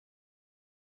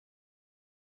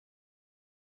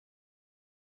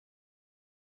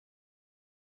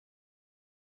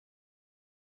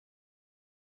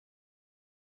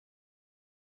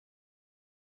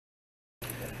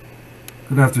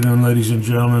Good afternoon, ladies and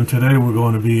gentlemen. Today we're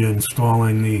going to be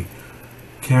installing the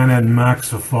Canon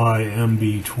MAXIFY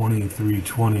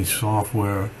MB2320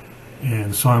 software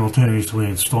and simultaneously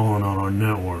installing on our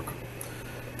network.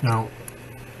 Now,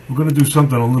 we're going to do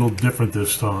something a little different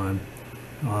this time.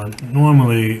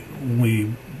 Normally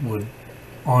we would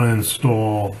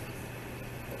uninstall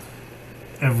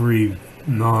every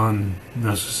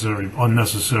unnecessary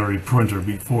printer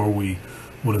before we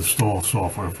would install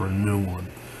software for a new one.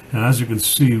 And as you can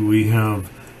see, we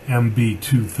have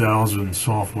MB2000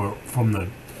 software from the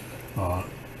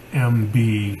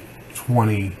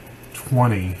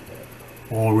MB2320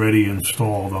 already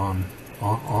installed on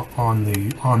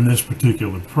this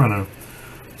particular printer.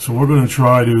 So we're going to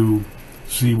try to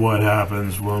see what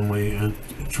happens when we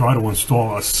try to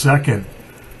install a second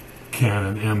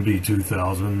Canon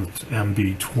MB2000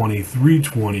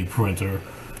 MB2320 printer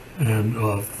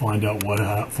and find out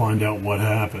what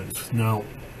happens. Now,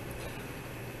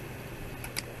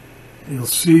 you'll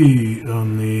see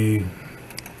on the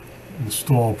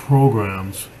install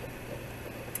programs,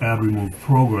 add remove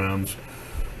programs,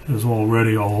 there's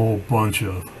already a whole bunch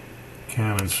of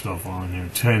Canon stuff on here,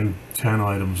 10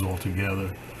 items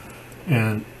altogether.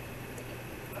 And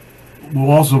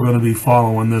we're also going to be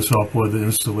following this up with the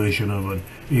installation of an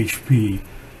HP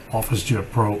OfficeJet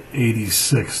Pro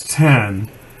 8610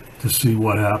 to see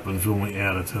what happens when we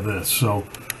add it to this. So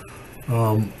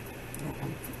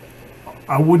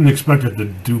I wouldn't expect it to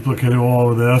duplicate all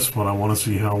of this, but I want to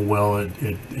see how well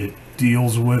it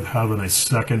deals with having a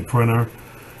second printer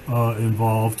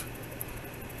involved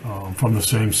from the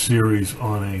same series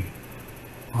on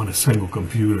a single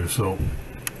computer. So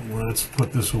let's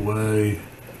put this away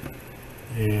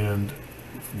and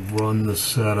run the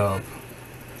setup,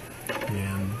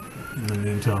 and in the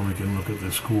meantime we can look at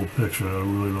this cool picture. I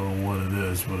really don't know what it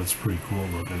is, but it's pretty cool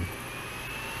looking.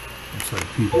 Looks like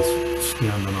people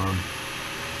standing on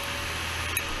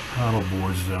paddle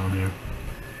boards down here.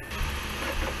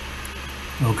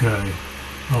 Okay,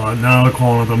 now they're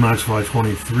calling it the MAXIFY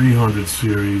 2300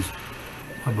 series.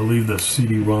 I believe the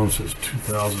CD-ROM says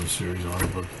 2000 series on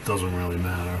it, but it doesn't really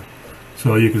matter.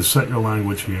 So you can set your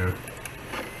language here.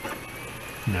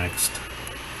 Next.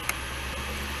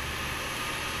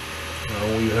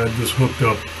 We had this hooked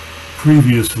up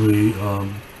previously.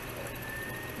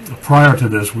 Prior to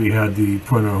this, we had the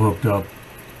printer hooked up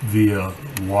via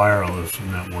wireless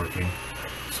networking,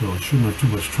 so it shouldn't have too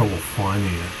much trouble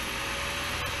finding it.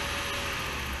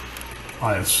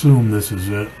 I assume this is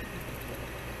it.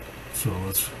 So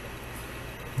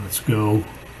let's go.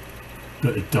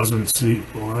 It doesn't see,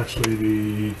 well, actually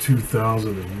the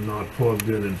 2000 is not plugged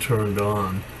in and turned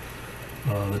on,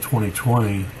 the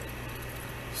 2020,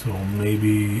 so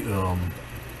maybe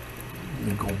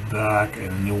you go back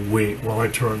and you'll wait while I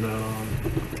turn that on.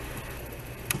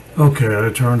 Okay, I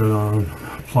turned it on,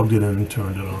 plugged it in and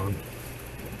turned it on,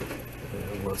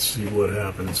 and let's see what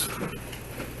happens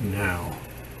now.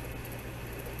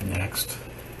 Next.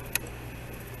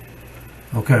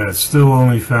 Okay, it's still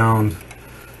only found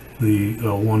the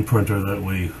one printer that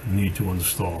we need to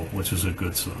install, which is a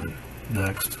good sign.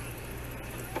 Next.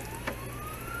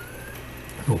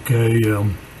 Okay,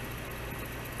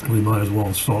 we might as well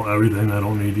install everything. I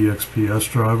don't need the XPS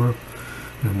driver,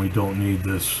 and we don't need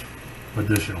this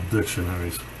additional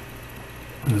dictionaries.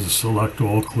 There's a select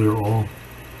all, clear all.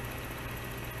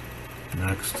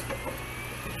 Next.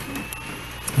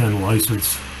 And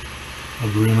license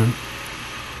agreement.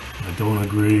 I don't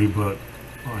agree, but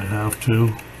I have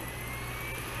to.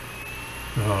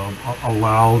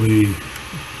 Allow the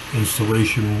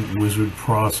installation wizard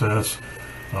process.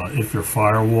 If your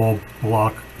firewall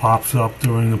block pops up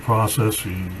during the process,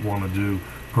 you want to do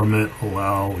permit,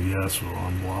 allow, yes, or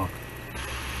unblock.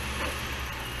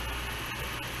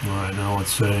 Alright, now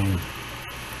it's saying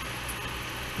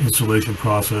installation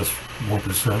process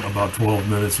 1%, about 12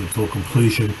 minutes until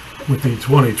completion. With the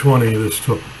 2020, this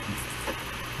took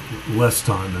less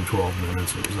time than 12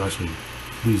 minutes. It was actually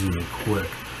pleasingly quick.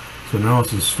 So now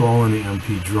it's installing the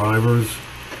MP drivers.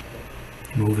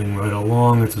 Moving right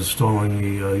along, it's installing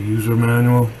the user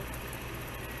manual.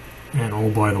 And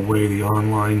oh, by the way, the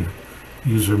online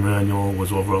user manual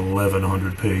was over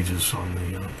 1,100 pages on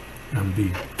the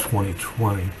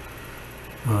MB2020.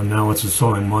 Now it's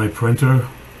installing my printer,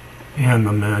 and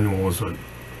the manual was a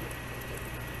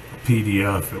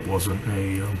PDF. It wasn't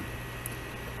a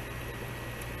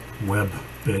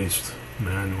web-based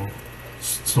manual.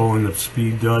 Installing the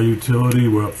speed utility,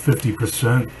 we're up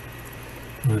 50%.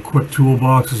 And the quick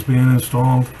toolbox is being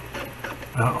installed.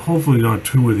 Hopefully not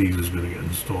two of these is going to get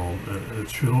installed. It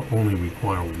should only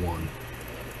require one.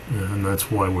 And that's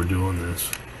why we're doing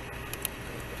this.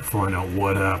 To find out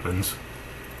what happens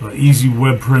Easy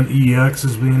Web Print EX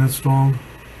is being installed.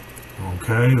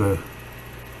 Okay, the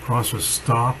process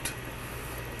stopped.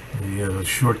 We have a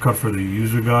shortcut for the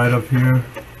user guide up here.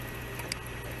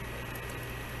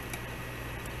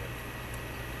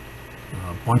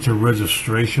 A bunch of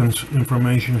registrations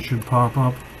information should pop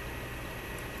up.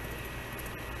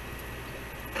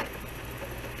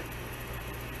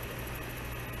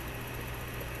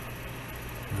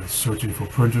 It's searching for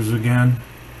printers again.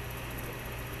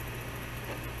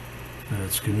 And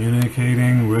it's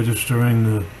communicating, registering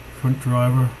the print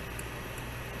driver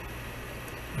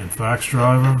and fax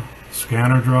driver,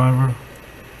 scanner driver,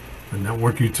 the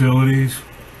network utilities,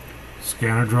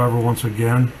 scanner driver once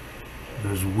again.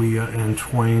 There's WIA and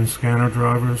Twain scanner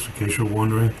drivers, in case you're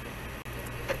wondering.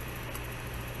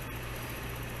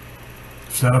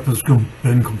 Setup has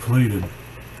been completed.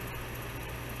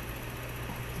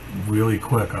 Really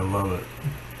quick, I love it.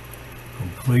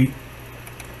 Complete.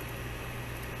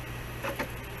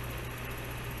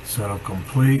 Setup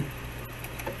complete.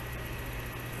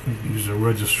 User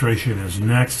registration is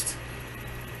next.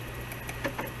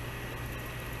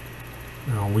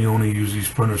 Now we only use these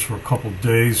printers for a couple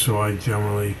days, so I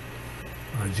generally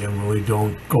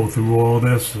don't go through all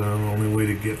this. The only way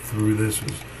to get through this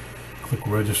is click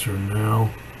register now,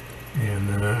 and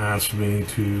then it asks me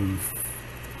to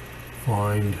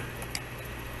find,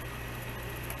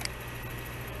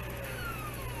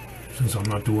 since I'm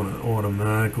not doing it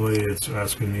automatically, it's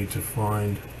asking me to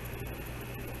find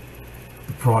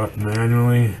the product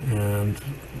manually, and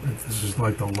this is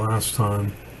like the last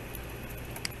time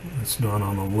it's not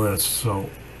on the list, so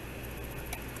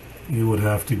you would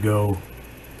have to go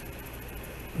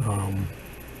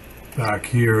back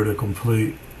here to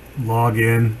complete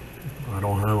login. I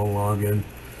don't have a login.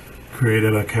 Create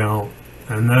an account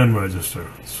and then register.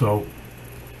 So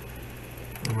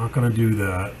I'm not going to do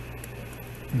that,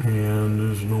 and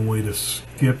there's no way to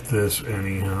skip this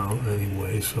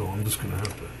anyway, so I'm just going to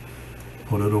have to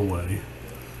put it away.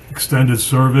 Extended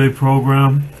survey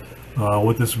program.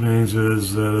 What this means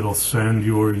is that it'll send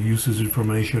your usage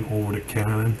information over to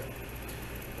Canon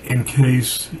in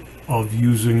case of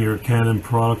using your Canon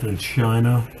product in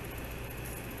China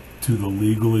to the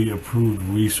legally approved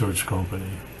research company.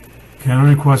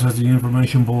 Canon requests that the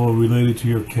information below related to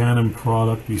your Canon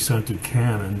product be sent to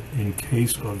Canon in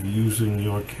case of using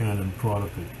your Canon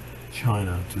product in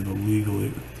China to the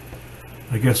legally.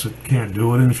 I guess it can't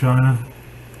do it in China,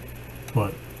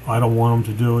 but I don't want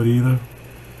them to do it either.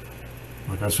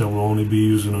 Like I said, we'll only be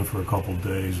using it for a couple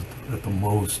days at the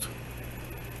most,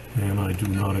 and I do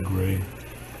not agree.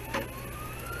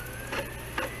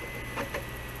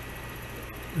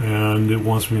 And it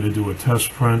wants me to do a test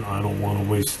print. I don't want to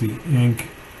waste the ink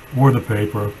or the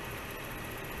paper,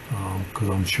 because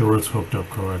I'm sure it's hooked up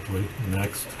correctly.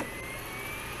 Next.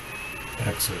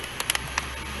 Exit.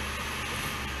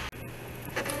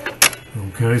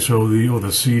 Okay, so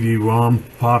the CD-ROM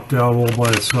popped out all by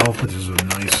itself, which is a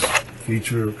nice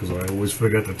feature because I always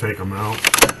forget to take them out.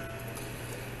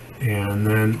 And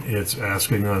then it's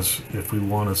asking us if we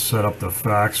want to set up the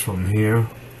fax from here.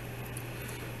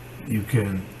 You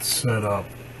can set up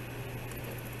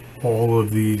all of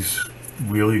these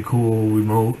really cool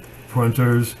remote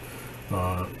printers,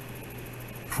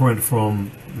 print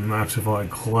from MAXIFY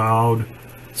Cloud,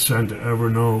 send to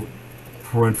Evernote,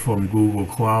 print from Google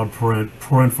Cloud Print,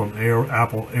 print from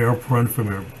Apple AirPrint from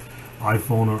your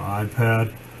iPhone or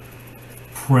iPad,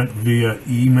 print via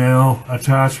email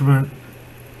attachment,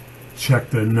 check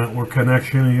the network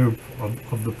connection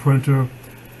of the printer,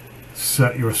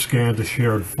 set your scan to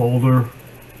shared folder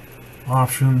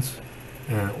options,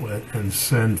 and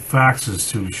send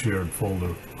faxes to shared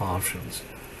folder options.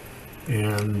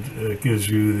 And it gives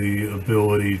you the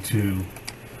ability to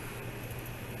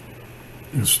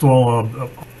install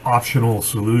optional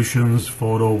solutions,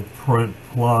 Photo Print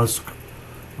Plus,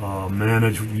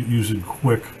 manage using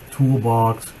Quick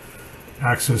Toolbox,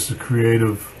 access to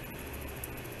Creative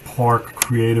Park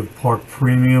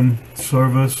Premium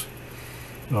service,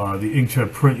 the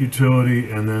inkjet print utility,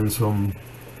 and then some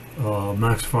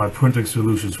MAXIFY printing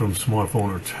solutions from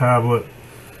smartphone or tablet.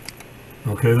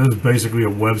 Okay, this is basically a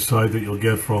website that you'll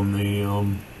get from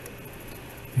the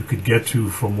you could get to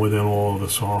from within all of the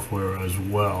software as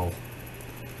well.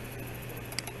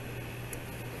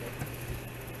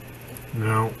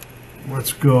 Now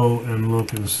let's go and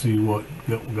look and see what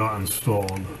got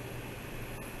installed.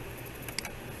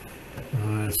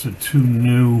 It's the two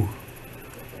new.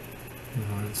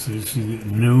 So you see the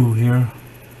new here,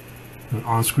 the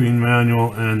on-screen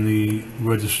manual and the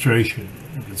registration.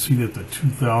 You can see that the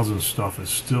 2000 stuff is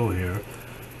still here.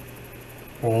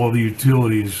 All of the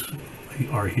utilities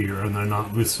are here, and they're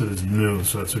not listed as new,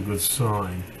 so that's a good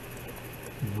sign.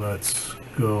 Let's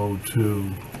go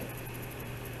to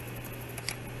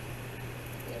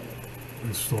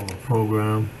install the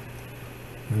program,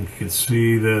 and you can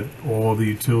see that all the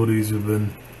utilities have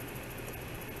been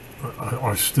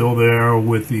are still there,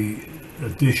 with the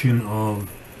addition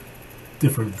of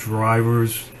different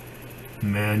drivers,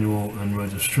 manual and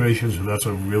registration, so that's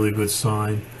a really good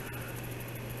sign.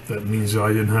 That means that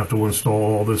I didn't have to install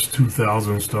all this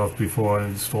 2000 stuff before I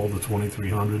installed the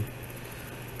 2300.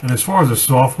 And as far as the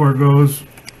software goes,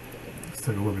 let's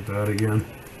take a look at that again.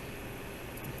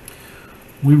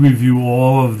 We review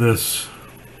all of this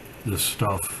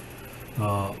stuff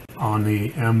on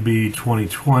the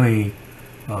MB2320,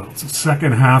 it's the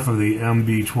second half of the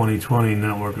MB2320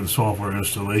 network and software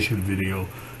installation video,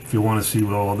 if you want to see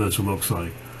what all this looks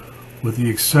like. With the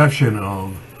exception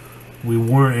of, we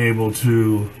weren't able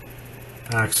to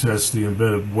access the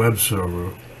embedded web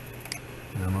server.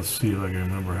 And let's see if I can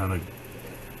remember how to,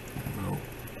 well,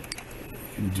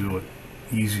 you can do it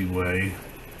easy way.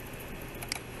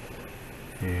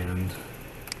 And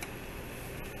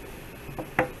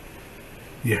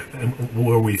yeah, and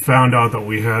where we found out that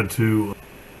we had to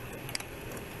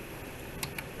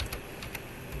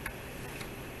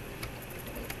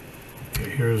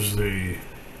here's the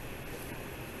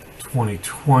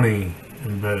 2020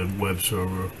 embedded web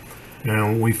server,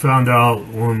 and we found out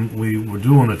when we were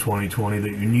doing the 2020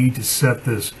 that you need to set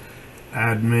this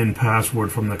admin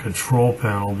password from the control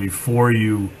panel before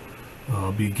you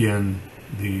begin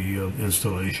the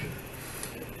installation.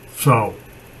 So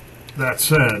that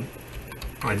said,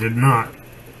 I did not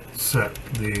set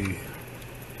the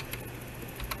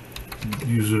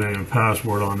username and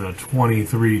password on the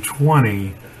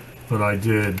 2320, but I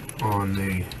did on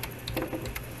the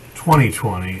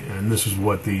 2020, and this is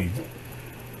what the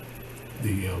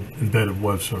embedded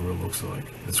web server looks like.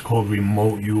 It's called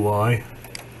Remote UI,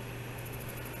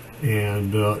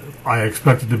 and I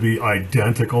expect it to be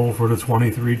identical for the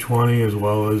 2320 as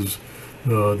well as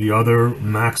the other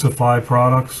MAXIFY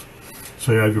products.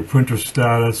 So you have your printer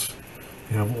status,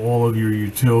 you have all of your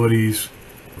utilities,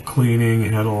 cleaning,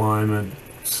 head alignment,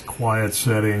 quiet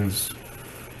settings,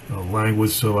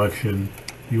 language selection,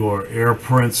 your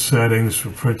AirPrint settings for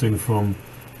printing from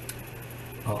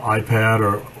iPad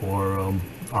or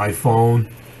iPhone,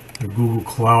 your Google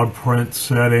Cloud Print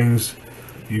settings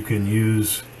you can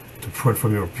use to print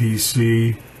from your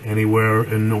PC anywhere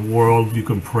in the world. You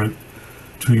can print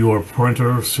to your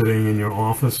printer sitting in your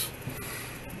office.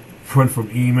 Print from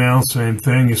email, same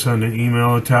thing. You send an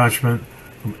email attachment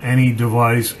from any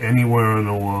device anywhere in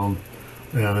the world,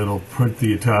 and it'll print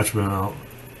the attachment out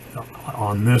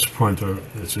on this printer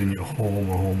that's in your home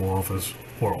or home office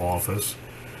or office.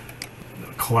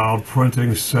 Cloud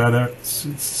printing center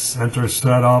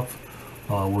setup,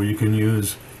 where you can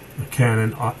use the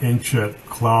Canon inkjet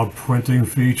cloud printing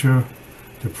feature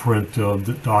to print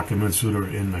documents that are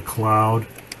in the cloud.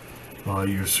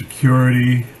 Your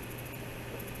security,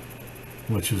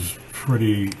 which is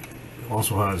pretty,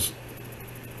 also has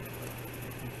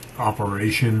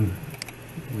operation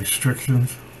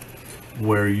restrictions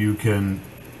where you can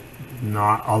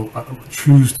not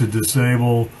choose to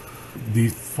disable the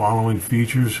following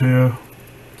features here.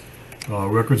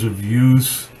 Records of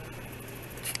use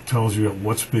tells you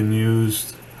what's been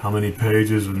used, how many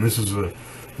pages, and this is a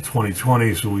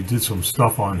 2020, so we did some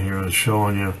stuff on here that's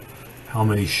showing you how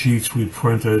many sheets we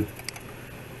printed.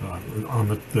 On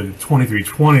the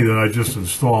 2320 that I just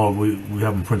installed, we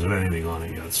haven't printed anything on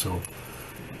it yet, so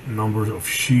number of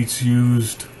sheets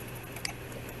used.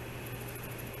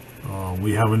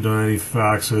 We haven't done any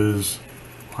faxes.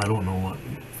 I don't know what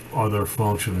other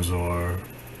functions are.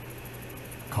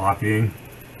 Copying,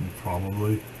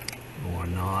 probably, or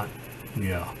not.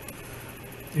 Yeah.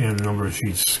 And the number of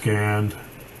sheets scanned.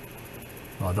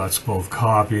 That's both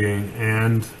copying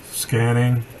and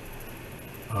scanning,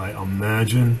 I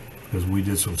imagine, because we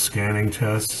did some scanning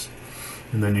tests.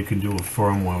 And then you can do a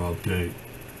firmware update.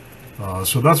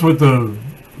 So that's what the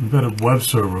embedded web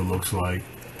server looks like.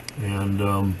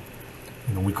 And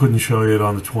you know, we couldn't show you it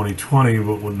on the 2020,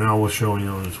 but now we're showing you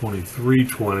on the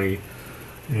 2320,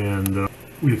 and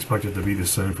we expect it to be the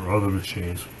same for other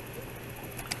machines.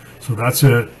 So that's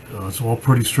it. It's all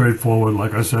pretty straightforward.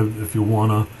 Like I said, if you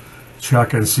want to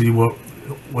check and see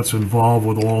what's involved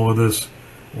with all of this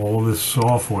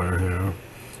software here,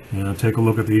 you know, take a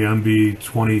look at the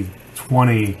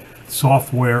MB2320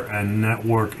 software and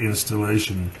network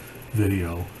installation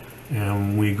video,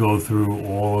 and we go through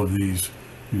all of these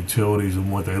utilities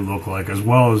and what they look like, as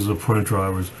well as the print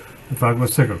drivers. In fact,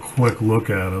 let's take a quick look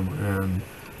at them and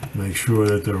make sure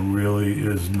that there really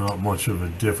is not much of a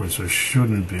difference, or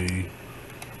shouldn't be,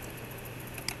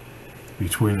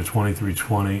 between the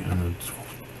 2320 and the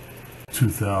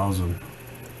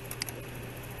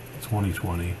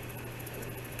 2020.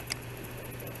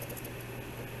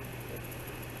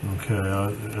 Okay,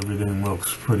 everything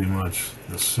looks pretty much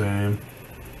the same.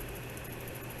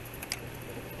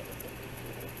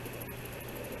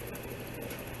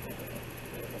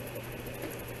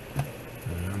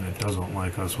 And it doesn't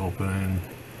like us opening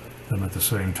them at the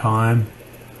same time.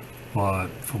 But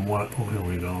from what, oh, here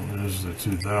we go, this is the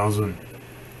 2000.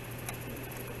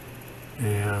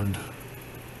 And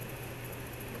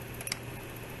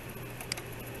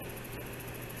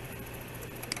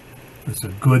it's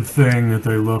a good thing that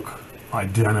they look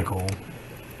identical,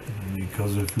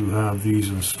 because if you have these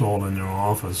installed in your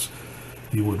office,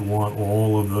 you would want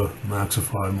all of the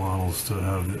MAXIFY models to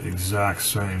have the exact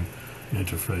same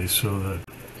interface, so that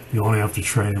you only have to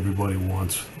train everybody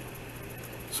once.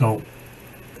 So,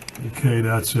 okay,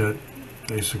 that's it.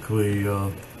 Basically,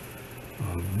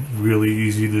 really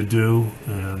easy to do,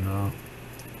 and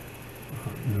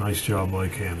nice job by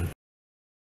Canon.